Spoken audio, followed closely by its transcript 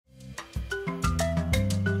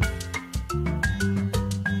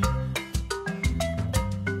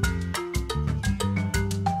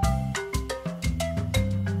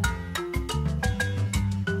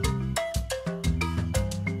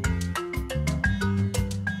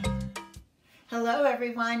Hello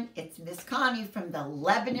everyone, it's Miss Connie from the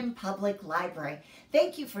Lebanon Public Library.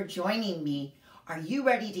 Thank you for joining me. Are you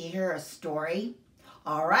ready to hear a story?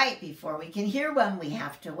 All right, before we can hear one, we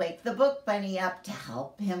have to wake the book bunny up to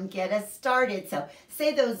help him get us started. So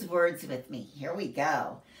say those words with me. Here we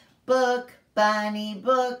go. Book bunny,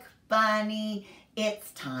 it's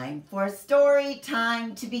time for story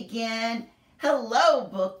time to begin. Hello,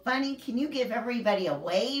 book bunny. Can you give everybody a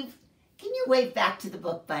wave? Can you wave back to the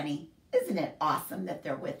book bunny? Isn't it awesome that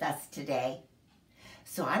they're with us today?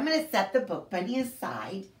 So I'm going to set the book bunny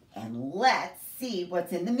aside and let's see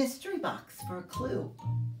what's in the mystery box for a clue.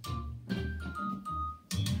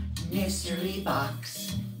 Mystery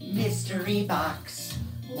box,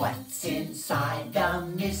 what's inside the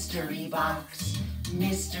mystery box?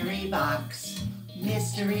 Mystery box,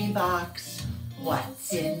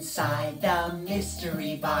 what's inside the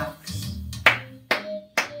mystery box?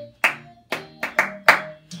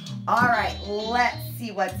 All right, let's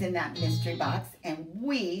see what's in that mystery box, and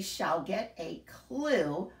we shall get a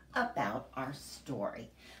clue about our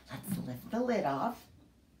story. Let's lift the lid off.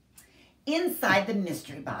 Inside the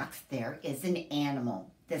mystery box, there is an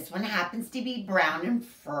animal. This one happens to be brown and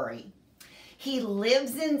furry. He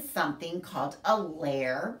lives in something called a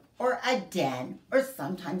lair or a den or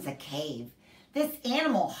sometimes a cave. This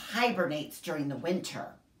animal hibernates during the winter.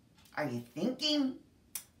 Are you thinking?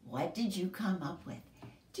 What did you come up with?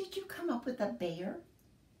 Did you come up with a bear?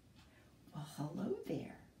 Well, hello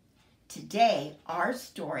there. Today, our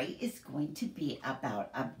story is going to be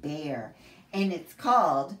about a bear, and it's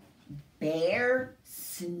called Bear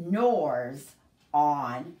Snores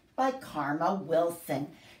On by Karma Wilson.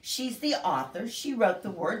 She's the author. She wrote the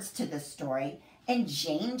words to the story, and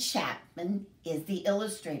Jane Chapman is the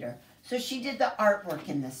illustrator. So she did the artwork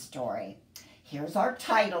in the story. Here's our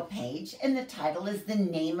title page, and the title is the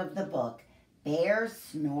name of the book. Bear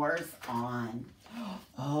Snores On.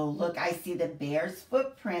 Oh, look, I see the bear's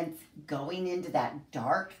footprints going into that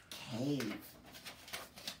dark cave.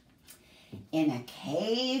 In a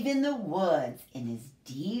cave in the woods, in his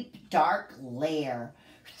deep, dark lair,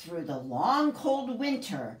 through the long, cold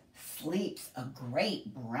winter, sleeps a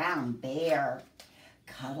great brown bear.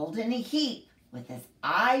 Cuddled in a heap, with his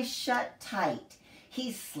eyes shut tight,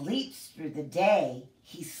 he sleeps through the day,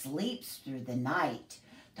 he sleeps through the night.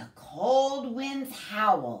 The cold winds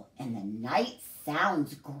howl and the night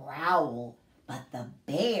sounds growl, but the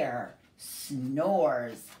bear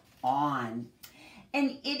snores on.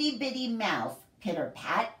 An itty-bitty mouse,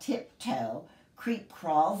 pitter-pat tiptoe,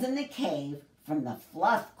 crawls in the cave from the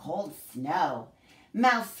fluff cold snow.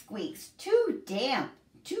 Mouse squeaks, too damp,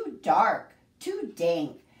 too dark, too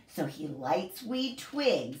dank, so he lights wee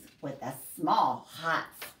twigs with a small hot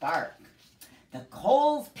spark. The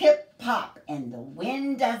coals pip-pop and the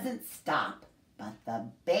wind doesn't stop, but the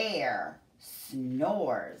bear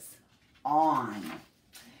snores on.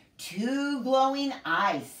 Two glowing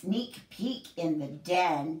eyes sneak peek in the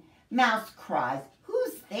den. Mouse cries,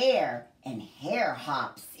 "Who's there?" and Hare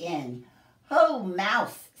hops in. "Ho,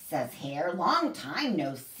 Mouse," says Hare, "long time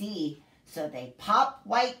no see." So they pop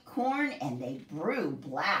white corn and they brew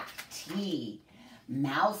black tea.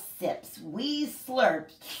 Mouse sips wee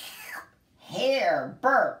slurps. Hare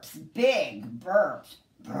burps, big burps,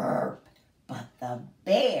 burp, but the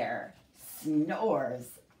bear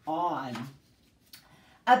snores on.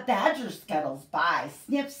 A badger scuttles by,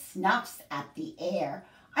 sniffs, snuffs at the air.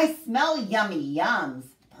 "I smell yummy yums,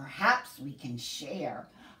 perhaps we can share."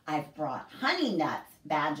 "I've brought honey nuts,"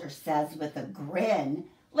 Badger says with a grin.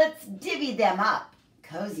 "Let's divvy them up,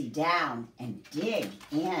 cozy down, and dig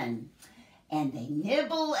in." And they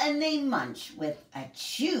nibble and they munch with a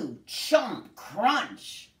chew, chomp,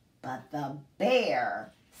 crunch. But the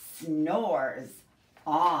bear snores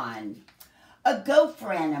on. A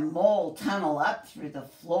gopher and a mole tunnel up through the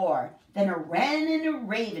floor. Then a wren and a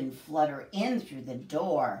raven flutter in through the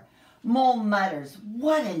door. Mole mutters,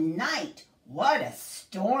 "What a night! What a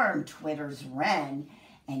storm!" twitters wren.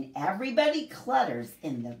 And everybody clutters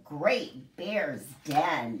in the great bear's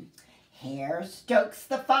den. Hare stokes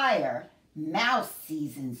the fire. Mouse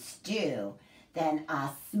seasons stew. Then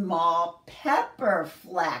a small pepper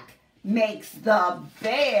fleck makes the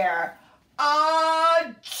bear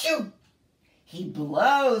achoo. He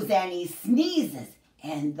blows and he sneezes,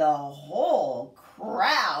 and the whole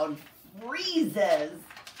crowd freezes.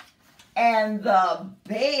 And the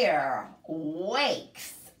bear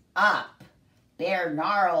wakes up. Bear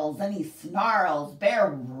gnarls and he snarls. Bear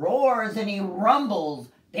roars and he rumbles.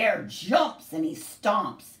 Bear jumps and he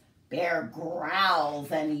stomps. Bear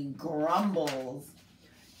growls and he grumbles.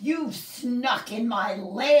 "You've snuck in my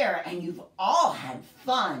lair and you've all had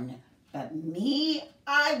fun. But me,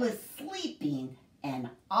 I was sleeping, and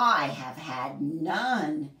I have had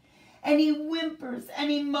none. And he whimpers, and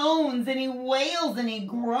he moans, and he wails, and he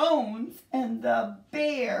groans, and the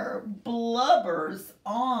bear blubbers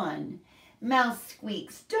on. Mouse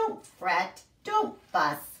squeaks, don't fret, don't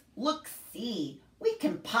fuss, look, see, we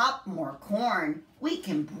can pop more corn, we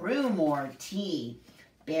can brew more tea.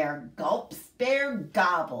 Bear gulps, bear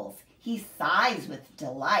gobbles, he sighs with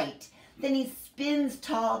delight, then he spins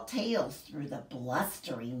tall tales through the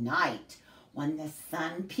blustery night. When the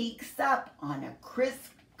sun peeks up on a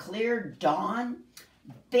crisp, clear dawn,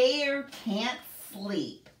 Bear can't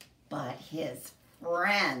sleep, but his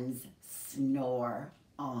friends snore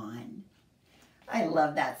on. I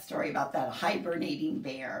love that story about that hibernating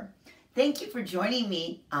bear. Thank you for joining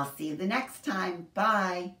me. I'll see you the next time.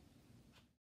 Bye.